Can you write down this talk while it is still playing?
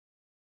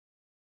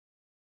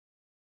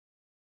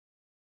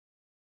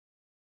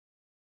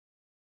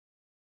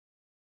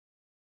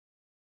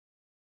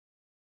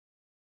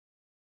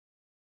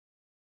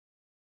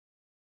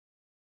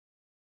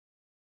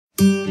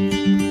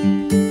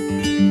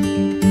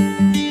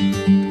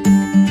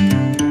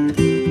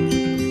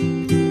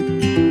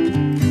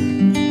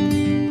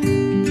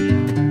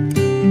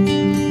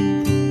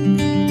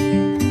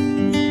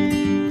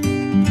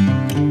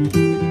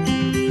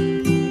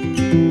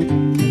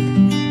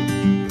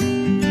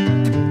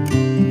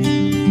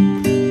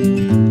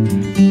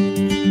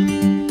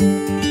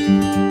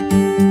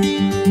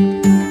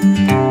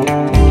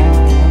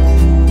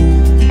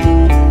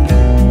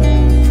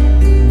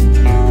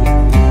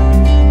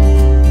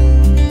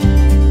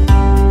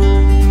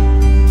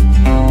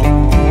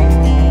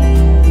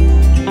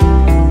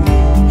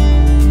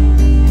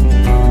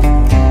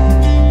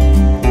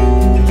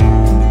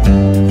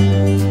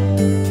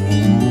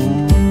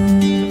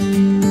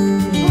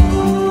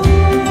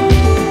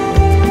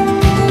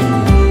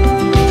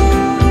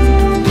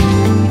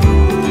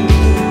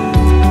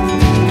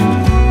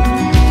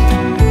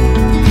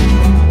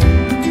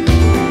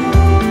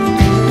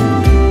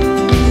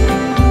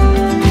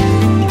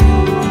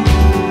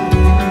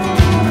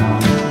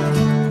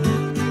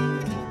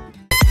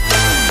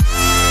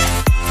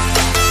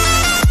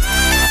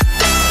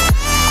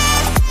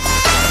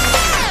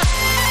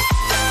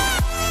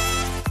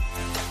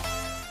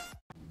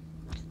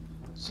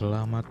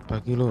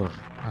Pagi lur,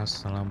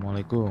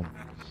 assalamualaikum.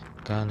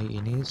 Kali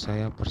ini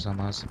saya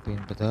bersama Spin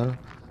Pedal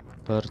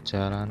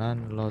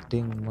perjalanan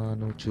loading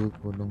menuju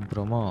Gunung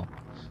Bromo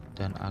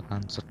dan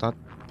akan start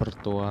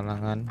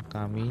pertualangan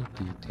kami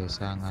di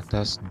Desa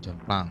Ngadas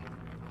Jemplang.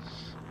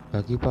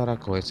 Bagi para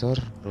goeser,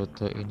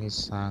 rute ini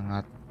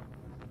sangat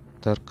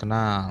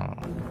terkenal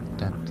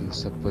dan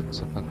disebut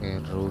sebagai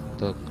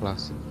rute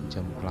klasik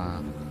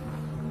Jemplang.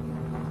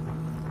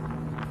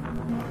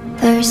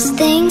 First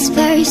things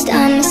first,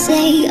 I'ma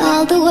say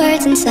all the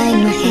words inside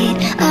my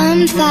head.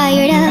 I'm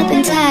fired up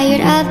and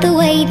tired of the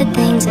way that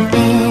things have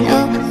been.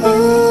 Oh,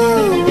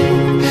 ooh,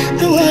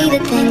 the way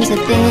that things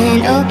have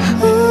been. Oh,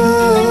 ooh.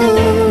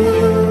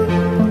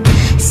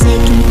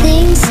 Second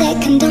thing,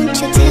 second, don't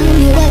you tell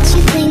me what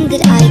you think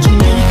that I can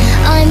be.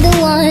 I'm the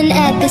one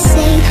at the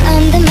sea,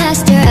 I'm the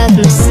master of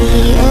my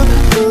sea. Oh,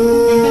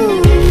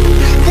 ooh,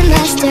 the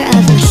master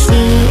of my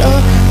sea. Oh,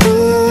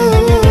 ooh.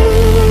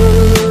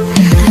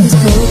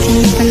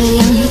 From a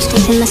young age,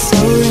 taking my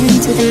soul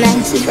into the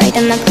masses,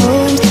 writing my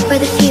poems for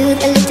the few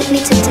that looked at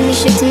me, took to me,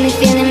 shook to me,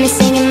 feeling me,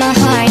 singing my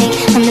heartache.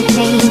 From the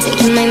pain,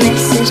 taking my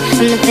message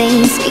from the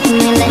veins, speaking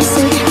my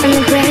lesson from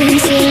the brain,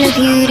 seeing the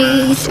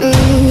beauty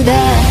through the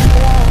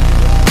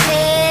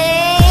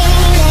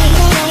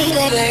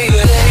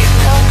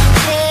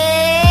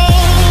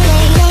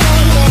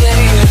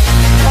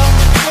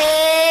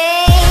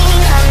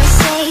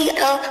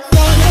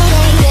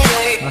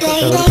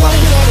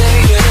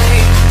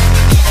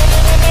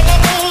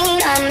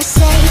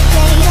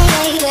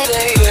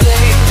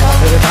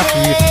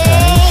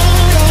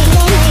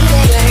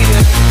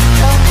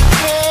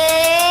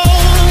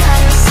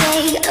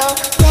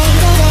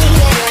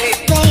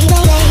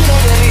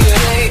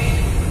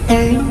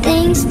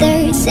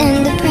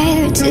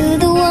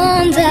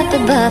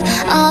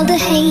all the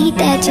hate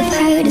that you've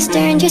heard has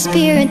turned your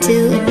spirit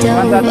to a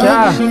dove.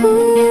 Oh,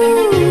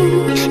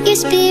 ooh, your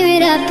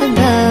spirit up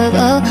above.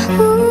 Oh,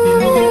 ooh.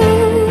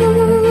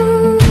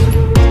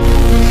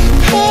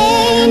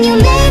 Hey, you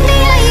made me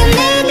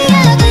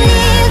a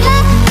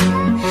believer,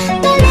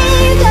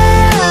 believer.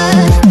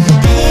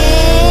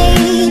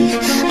 Hey,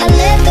 I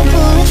let the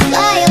bullets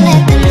fly, I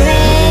let them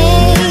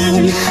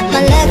rain.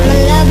 My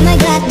love, my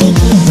God, they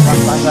keep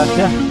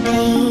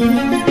pain.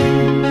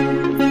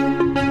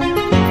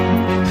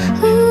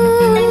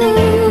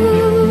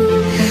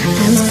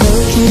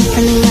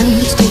 From the young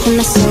age, taking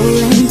my soul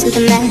into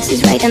the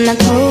masses, writing my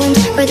poems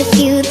for the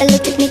few that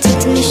looked at me, took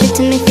to me, shook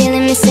to me,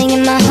 feeling me,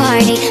 singing my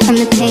heartache from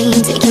the pain,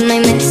 taking my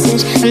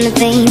message from the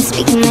veins,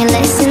 speaking my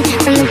lesson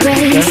from the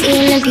brain,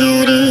 seeing the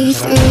beauty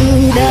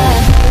through the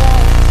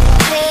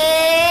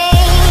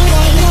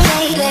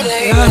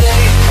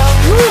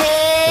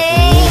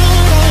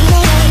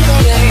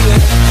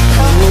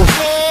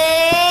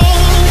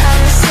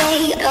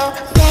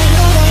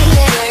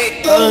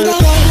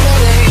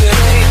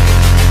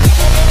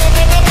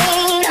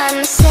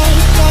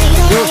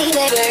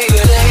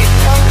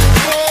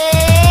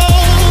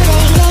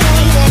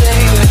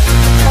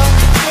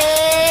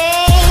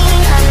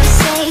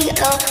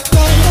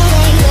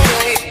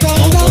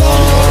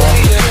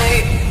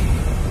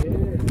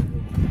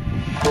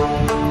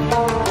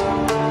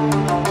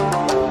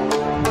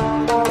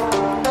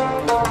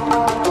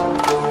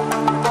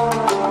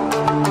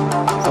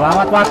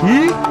Selamat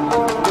pagi.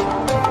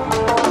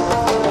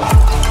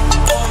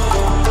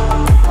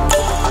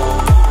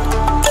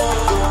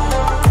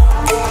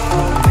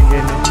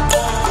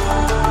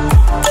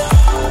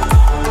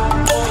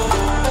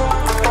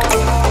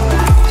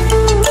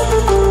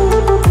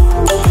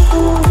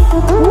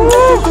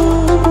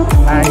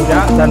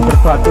 Nanjak dan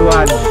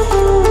berbatuan.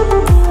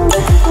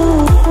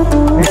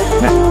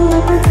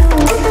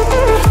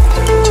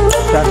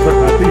 Dan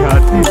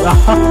berhati-hatilah.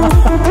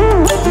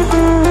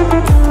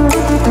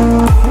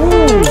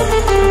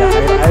 Ada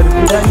air-air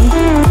juga nih.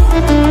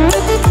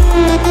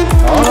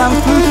 Orang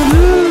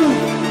susu.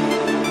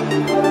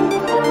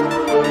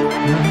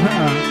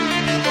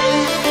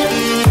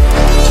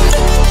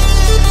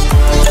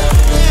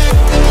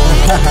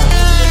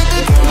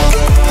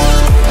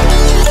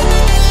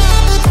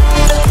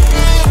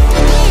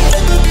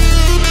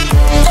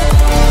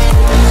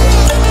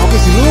 Oke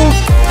dulu.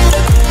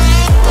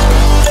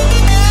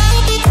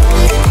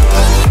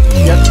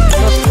 Ya,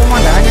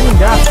 pemandangannya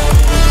indah.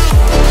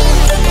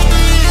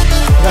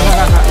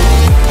 Enggak.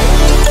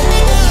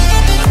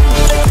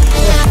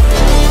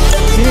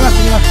 Sini mas.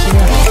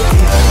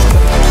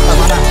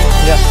 Mana?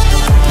 Ya.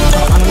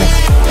 Mana nih?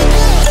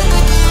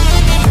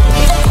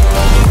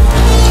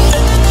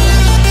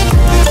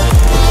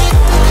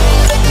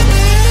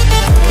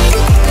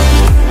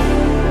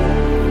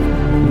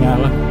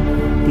 Nyala.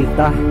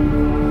 Kita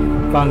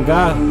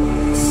bangga.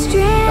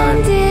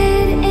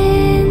 stranded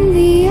in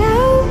the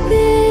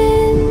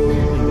open,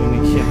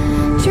 Indonesia.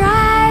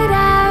 dried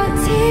out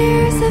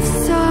tears of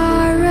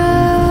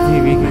sorrow,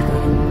 Ciwi kita.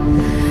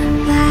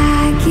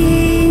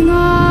 lacking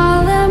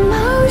all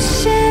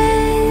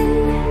emotion,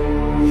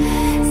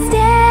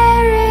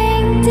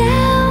 staring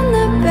down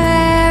the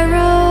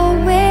barrel,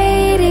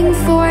 waiting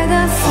for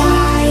the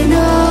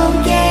final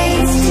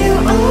gates to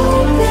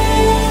open.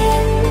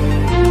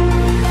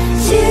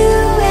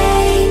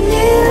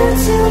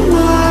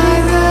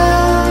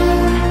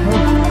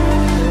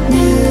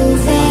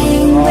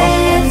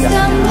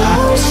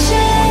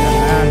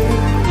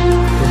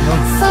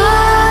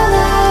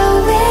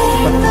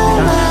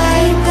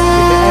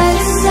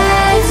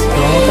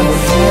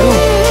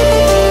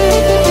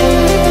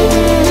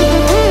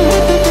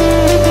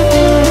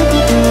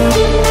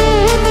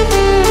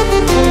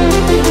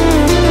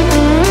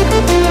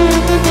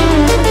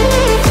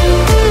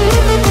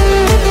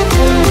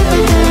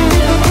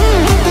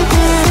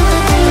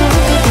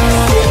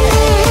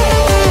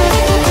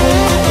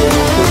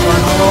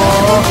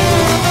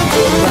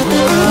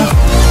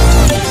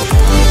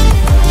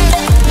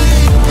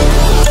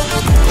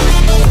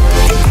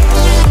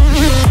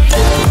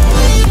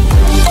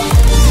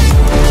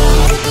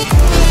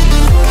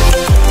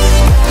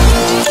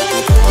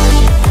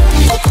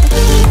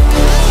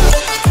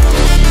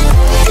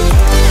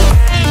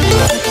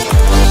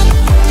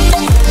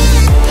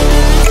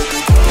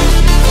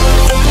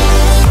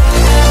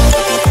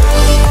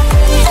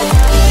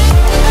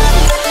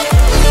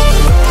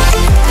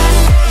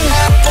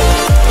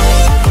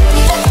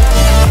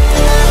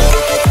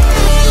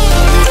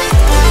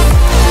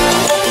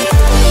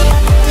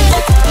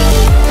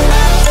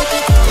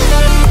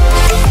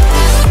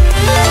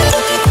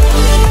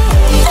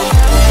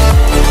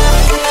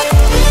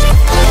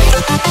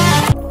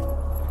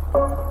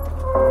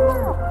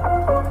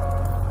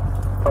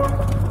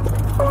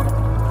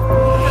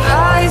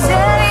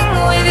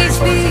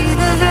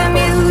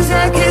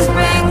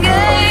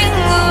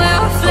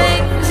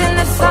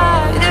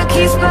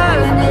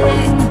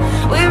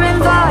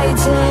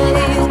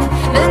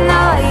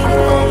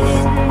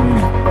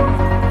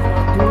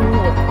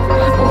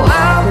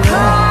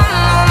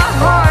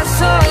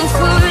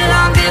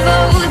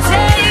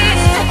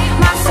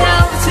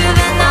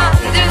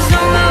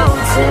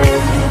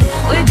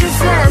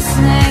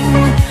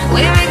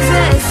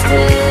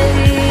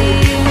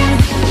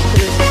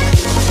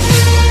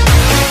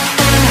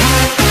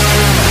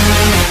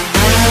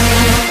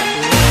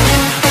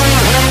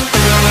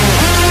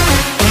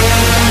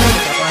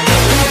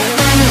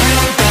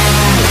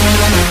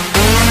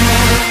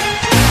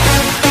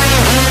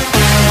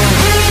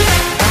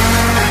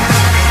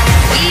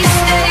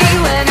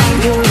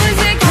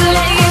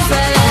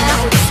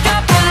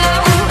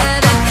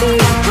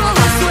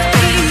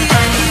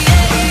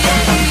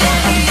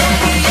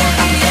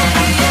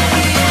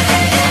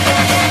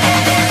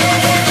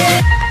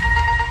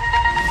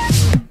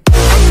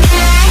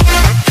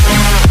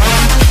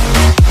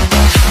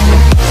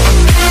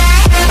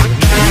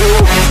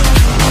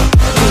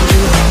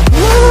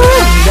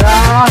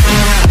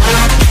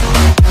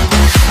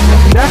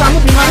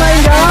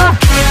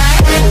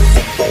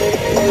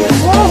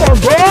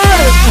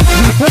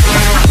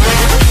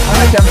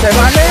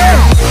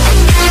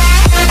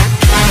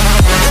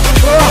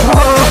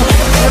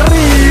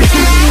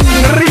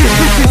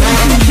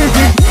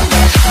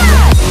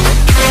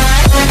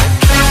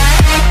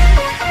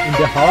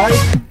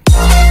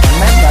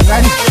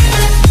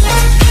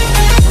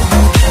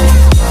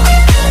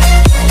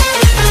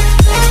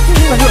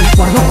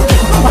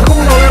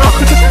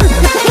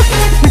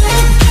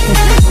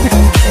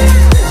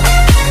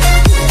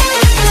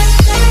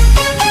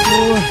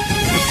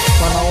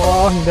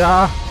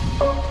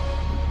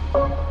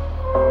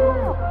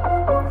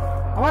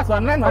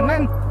 One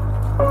man.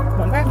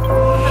 Rising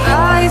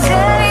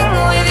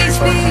with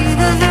each beat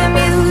of the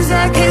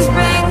music is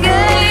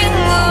bringing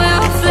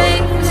real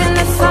flames in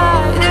the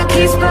fire that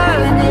keeps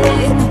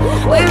burning.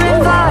 We're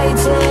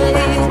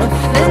inviting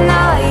the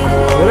night.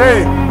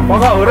 Hore,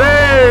 pokok hore.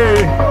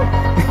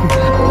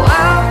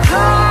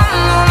 Welcome,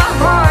 my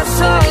heart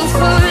so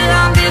full.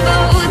 I'm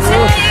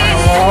devoting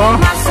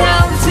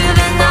myself to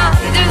the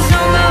night. There's no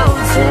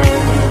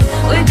motive.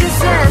 We're just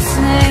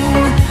listening.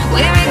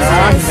 We're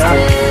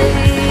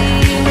existing.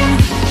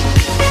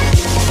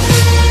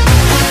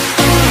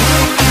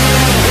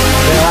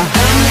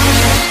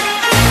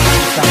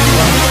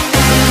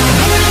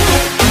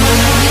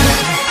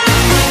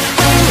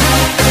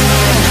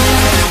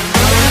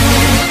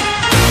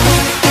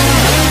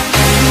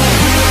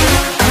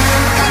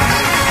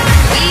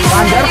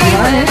 Panjar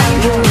gimana nih?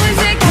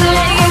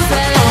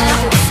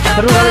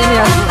 Seru kali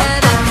ini ya.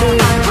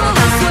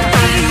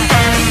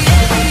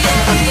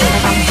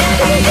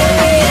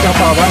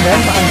 Siapa Bang Dan,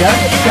 Pak Anjar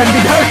dan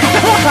tidak.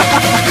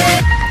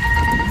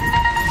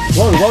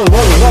 Wow.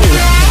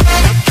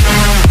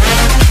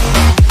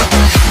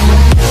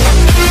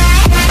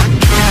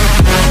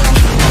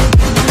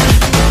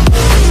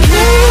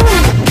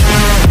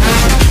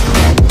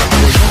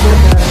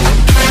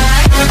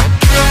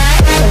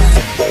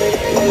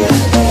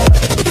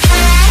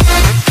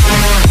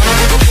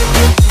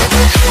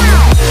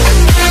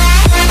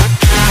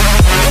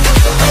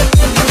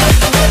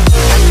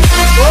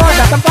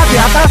 Tempat di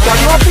atas buat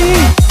ngopi.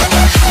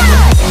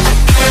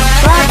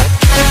 Truk.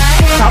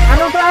 Truk.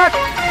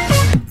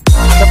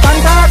 Depan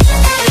truk.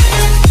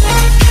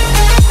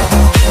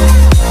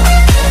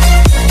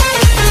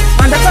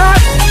 Mandek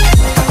truk.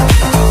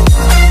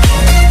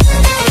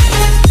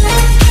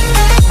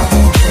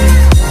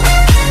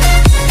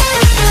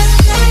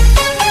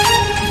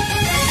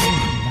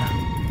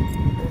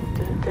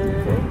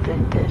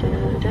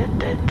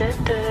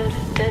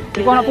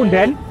 Ini kok anak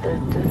punden?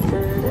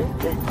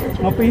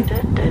 Ngopi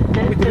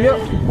dulu yuk.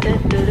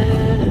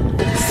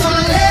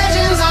 Some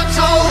legends are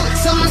told,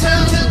 some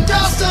turn to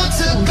dust or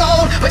to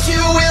gold, but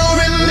you will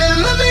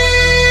remember me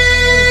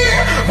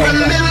for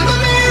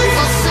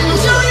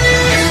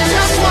centuries.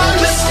 Just one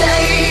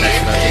mistake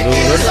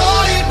is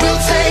all it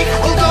will take.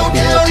 We'll go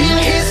down in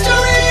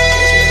history.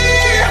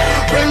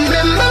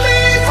 Remember me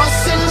for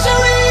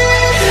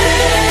centuries.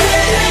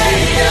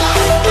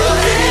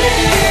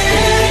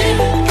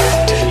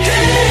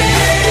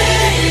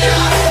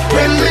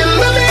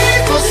 Remember me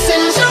for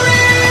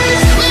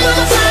centuries.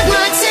 Mama tied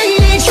my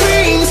teenage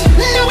dreams.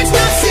 No, it's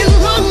not too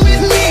long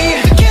with me.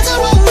 The kids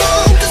are all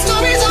wrong, the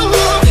stories are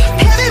wrong.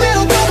 Heavy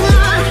metal broke my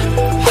heart.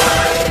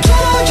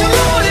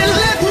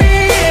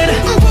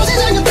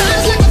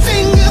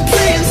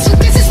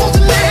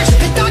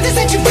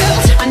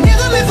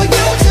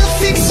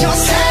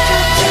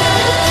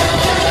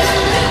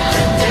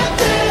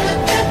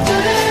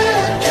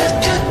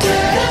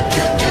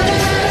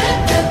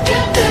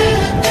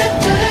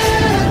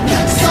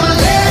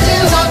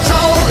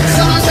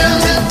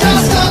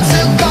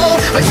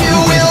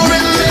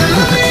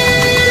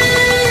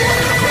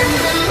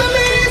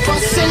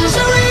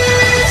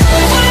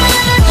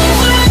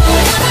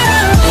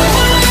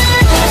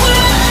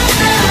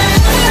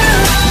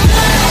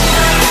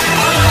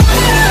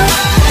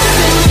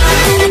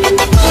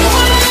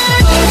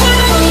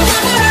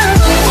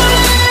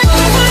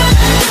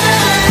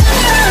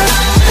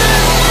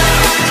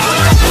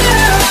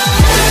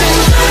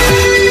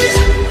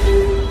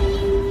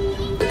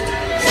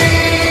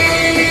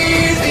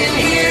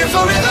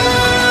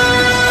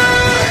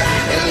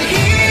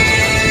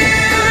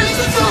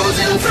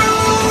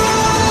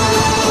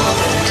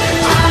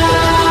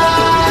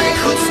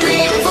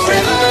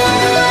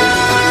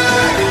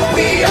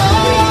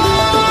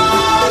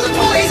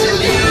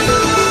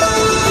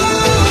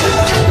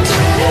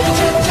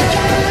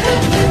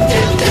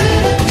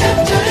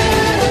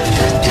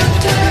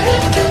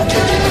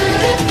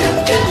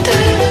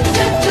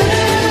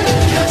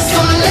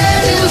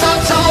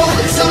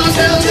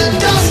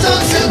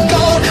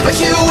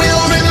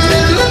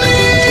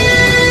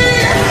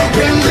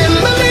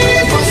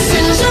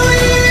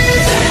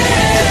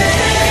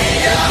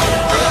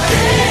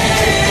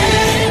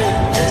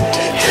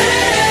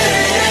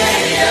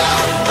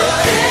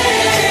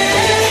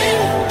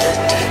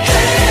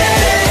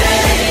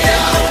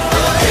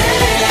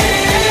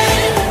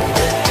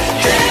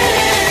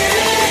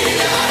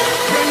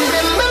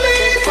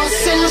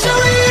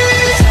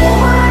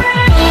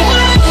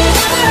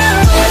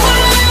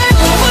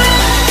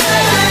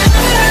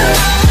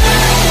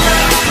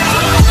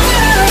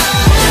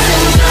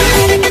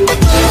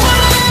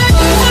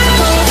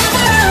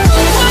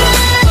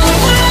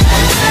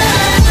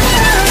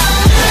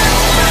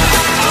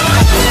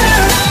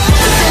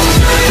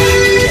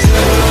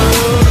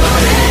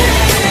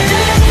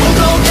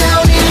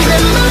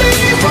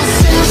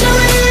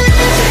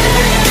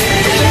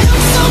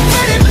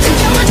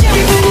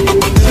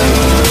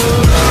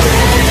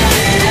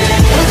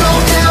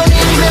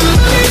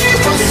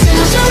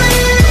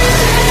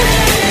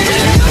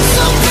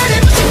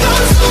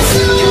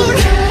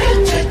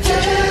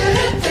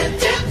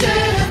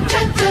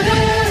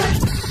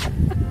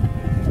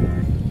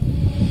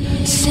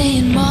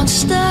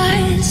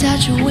 monsters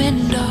at your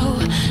window.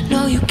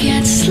 No, you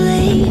can't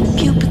sleep,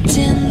 you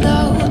pretend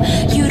though.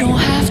 You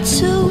don't have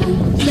to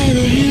play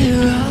the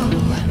hero,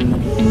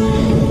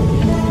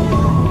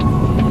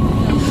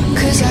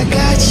 'cause I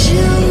got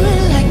you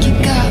like you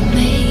got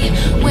me.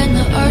 When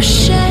the earth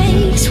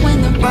shakes, when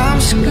the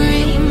bombs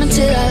scream,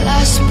 until our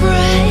last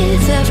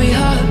breath, every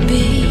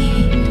heartbeat.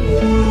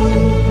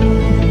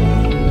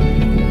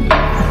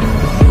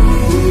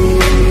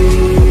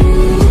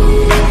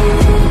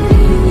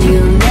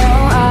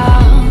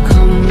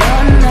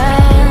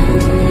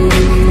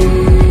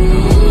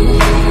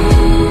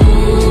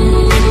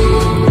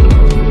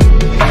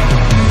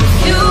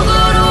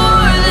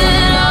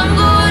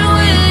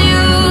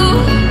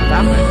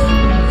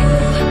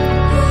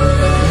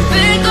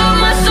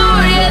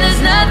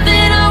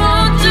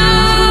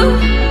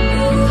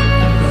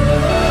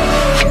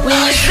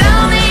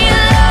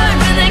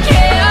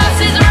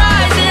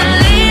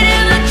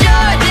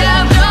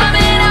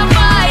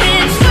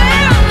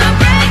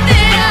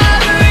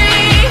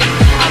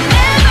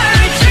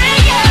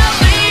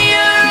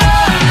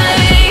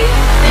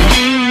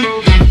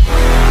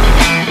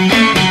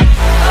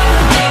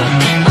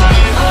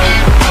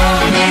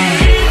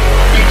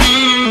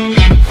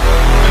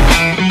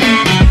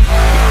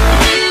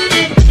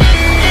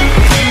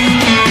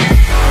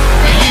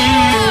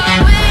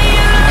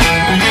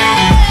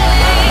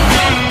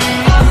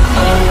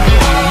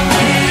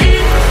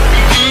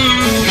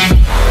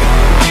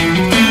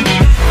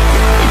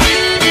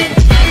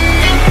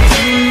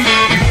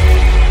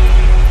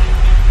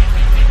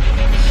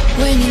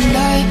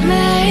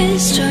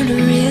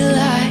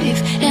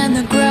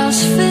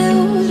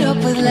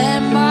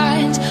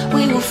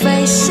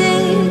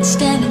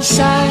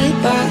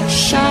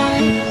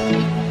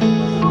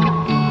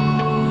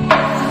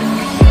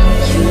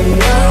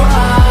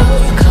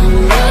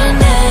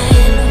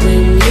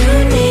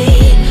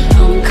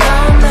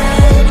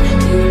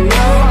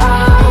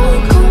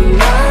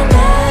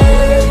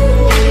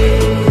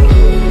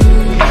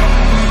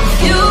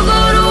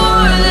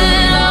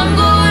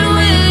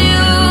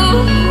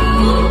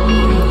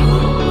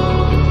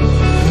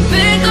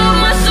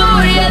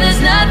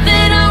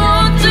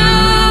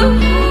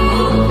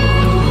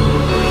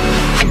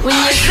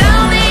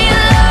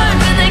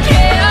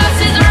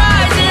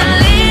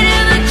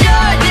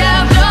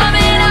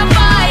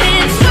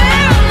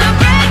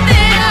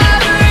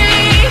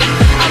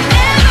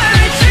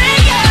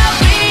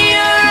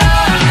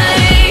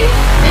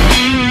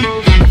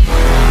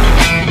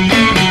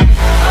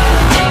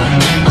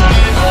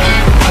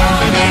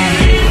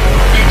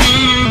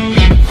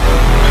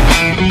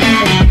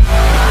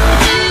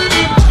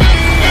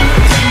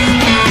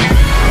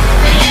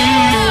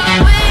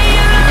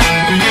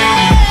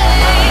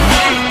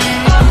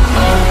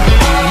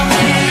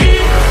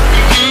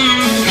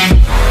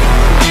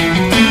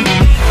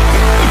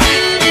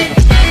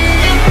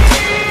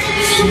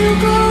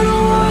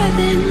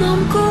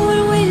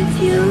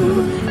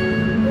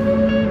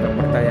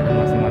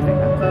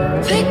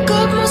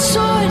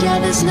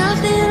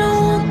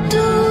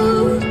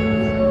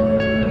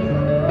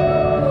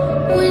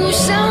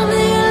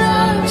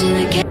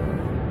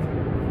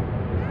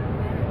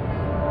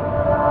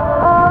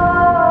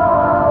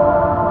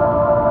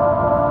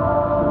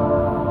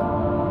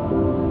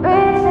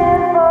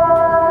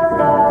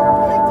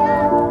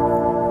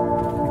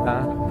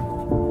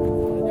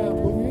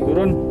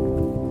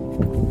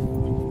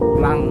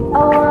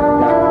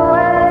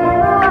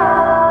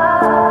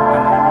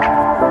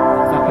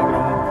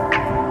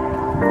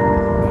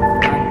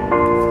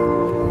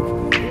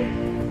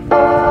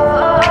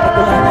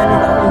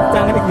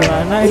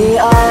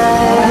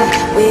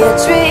 We are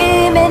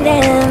dreaming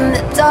in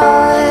the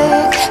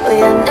dark. We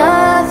are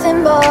nothing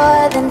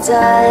more than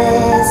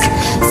dust.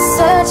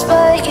 Search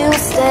but you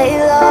stay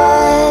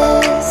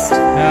lost.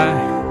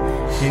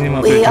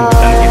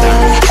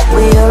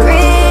 We are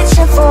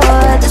reaching for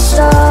the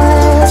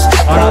stars.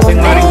 Orang sing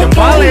maring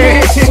jempale.